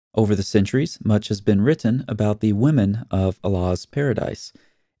Over the centuries, much has been written about the women of Allah's paradise.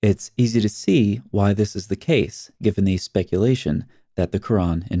 It's easy to see why this is the case, given the speculation that the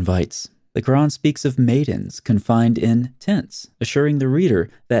Quran invites. The Quran speaks of maidens confined in tents, assuring the reader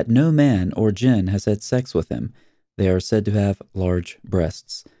that no man or jinn has had sex with them. They are said to have large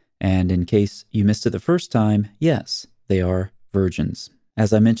breasts. And in case you missed it the first time, yes, they are virgins.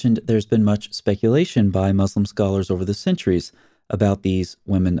 As I mentioned, there's been much speculation by Muslim scholars over the centuries about these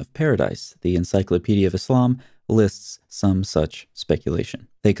women of paradise. The Encyclopedia of Islam lists some such speculation.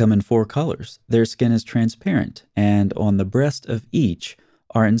 They come in 4 colors. Their skin is transparent, and on the breast of each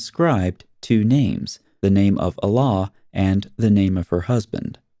are inscribed 2 names, the name of Allah and the name of her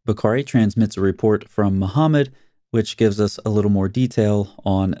husband. Bukhari transmits a report from Muhammad, which gives us a little more detail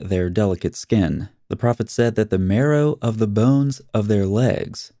on their delicate skin. The Prophet said that the marrow of the bones of their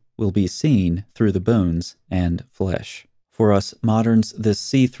legs will be seen through the bones and flesh. For us moderns, this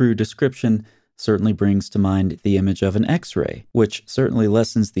see-through description certainly brings to mind the image of an X-ray, which certainly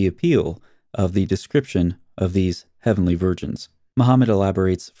lessens the appeal of the description of these heavenly virgins. Muhammad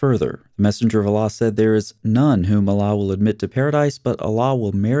elaborates further. The Messenger of Allah said, "There is none whom Allah will admit to paradise, but Allah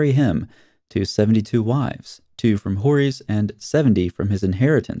will marry him to 72 wives, 2 from Houris and 70 from his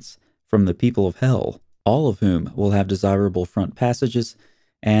inheritance, from the people of hell, all of whom will have desirable front passages,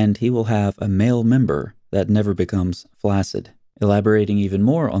 and he will have a male member that never becomes flaccid." Elaborating even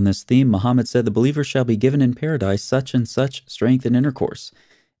more on this theme, Muhammad said, "The believer shall be given in paradise such and such strength and intercourse."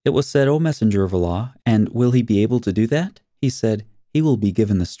 It was said, "O Messenger of Allah, and will he be able to do that?" He said, "He will be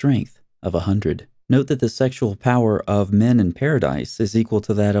given the strength of 100. Note that the sexual power of men in paradise is equal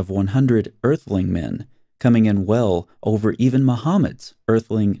to that of 100 earthling men, coming in well over even Muhammad's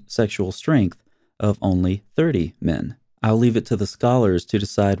earthling sexual strength of only 30 men. I'll leave it to the scholars to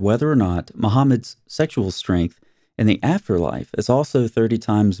decide whether or not Muhammad's sexual strength in the afterlife is also 30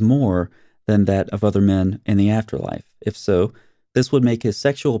 times more than that of other men in the afterlife. If so, this would make his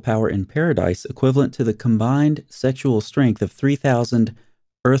sexual power in paradise equivalent to the combined sexual strength of 3,000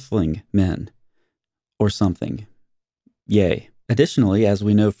 earthling men, or something. Yay. Additionally, as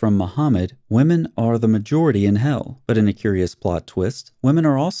we know from Muhammad, women are the majority in hell, but in a curious plot twist, women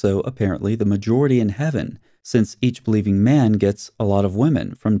are also apparently the majority in heaven, since each believing man gets a lot of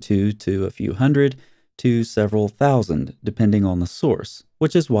women, from 2 to a few hundred to several thousand, depending on the source,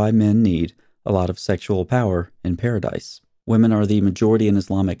 which is why men need a lot of sexual power in paradise. Women are the majority in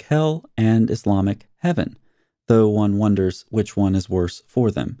Islamic hell and Islamic heaven, though one wonders which one is worse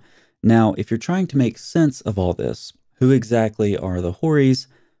for them. Now, if you're trying to make sense of all this, who exactly are the Houris?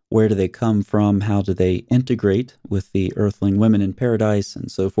 Where do they come from? How do they integrate with the earthling women in paradise,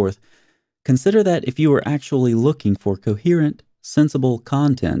 and so forth? Consider that if you were actually looking for coherent, sensible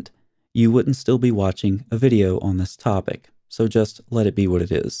content, you wouldn't still be watching a video on this topic. So just let it be what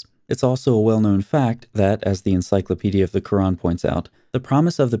it is. It's also a well-known fact that, as the Encyclopedia of the Quran points out, the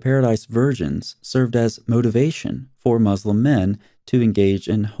promise of the paradise virgins served as motivation for Muslim men to engage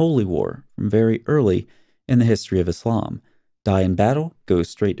in holy war from very early in the history of Islam. Die in battle, go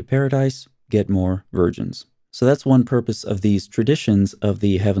straight to paradise, get more virgins. So that's one purpose of these traditions of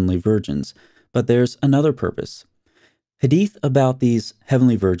the heavenly virgins. But there's another purpose. Hadith about these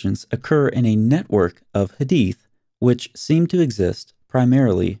heavenly virgins occur in a network of hadith which seem to exist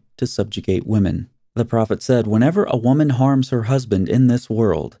primarily to subjugate women. The Prophet said, "Whenever a woman harms her husband in this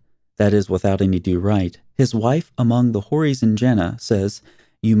world, that is without any due right, his wife among the Houris in Jannah says,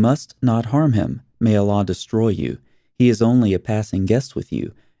 'You must not harm him. May Allah destroy you. He is only a passing guest with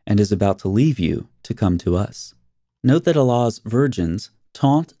you and is about to leave you to come to us.'" Note that Allah's virgins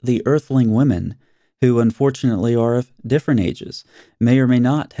taunt the earthling women, who unfortunately are of different ages, may or may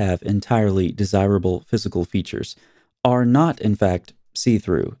not have entirely desirable physical features, are not in fact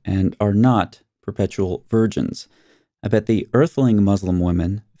see-through, and are not perpetual virgins. I bet the earthling Muslim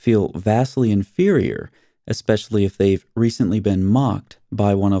women feel vastly inferior, especially if they've recently been mocked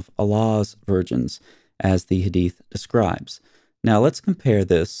by one of Allah's virgins, as the hadith describes. Now let's compare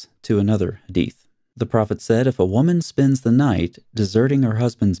this to another hadith. The Prophet said, "If a woman spends the night deserting her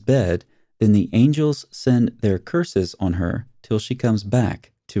husband's bed, then the angels send their curses on her till she comes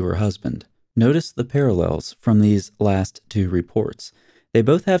back to her husband." Notice the parallels from these last 2 reports. They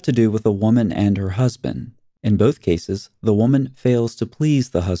both have to do with a woman and her husband. In both cases, the woman fails to please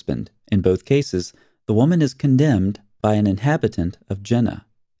the husband. In both cases, the woman is condemned by an inhabitant of Jannah.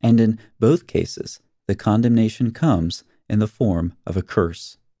 And in both cases, the condemnation comes in the form of a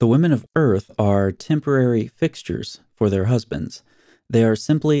curse. The women of earth are temporary fixtures for their husbands. They are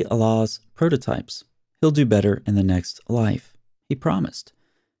simply Allah's prototypes. He'll do better in the next life. He promised.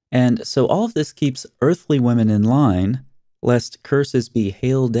 And so all of this keeps earthly women in line, lest curses be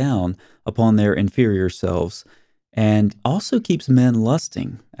hailed down upon their inferior selves, and also keeps men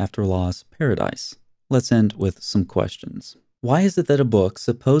lusting after Allah's paradise. Let's end with some questions. Why is it that a book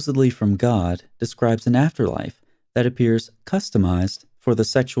supposedly from God describes an afterlife that appears customized for the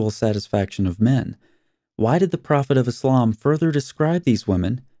sexual satisfaction of men? Why did the Prophet of Islam further describe these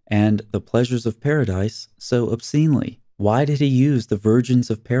women and the pleasures of paradise so obscenely? Why did he use the virgins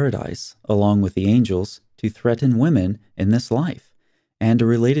of paradise, along with the angels, to threaten women in this life? And a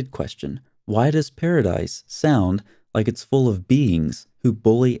related question, why does paradise sound like it's full of beings who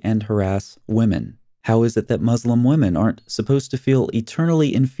bully and harass women? How is it that Muslim women aren't supposed to feel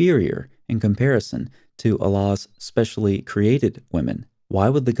eternally inferior in comparison to Allah's specially created women? Why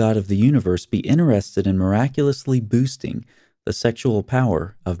would the God of the universe be interested in miraculously boosting the sexual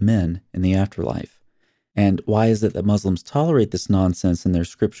power of men in the afterlife? And why is it that Muslims tolerate this nonsense in their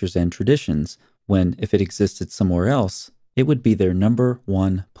scriptures and traditions when, if it existed somewhere else, it would be their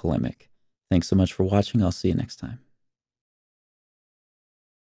 #1 polemic? Thanks so much for watching. I'll see you next time.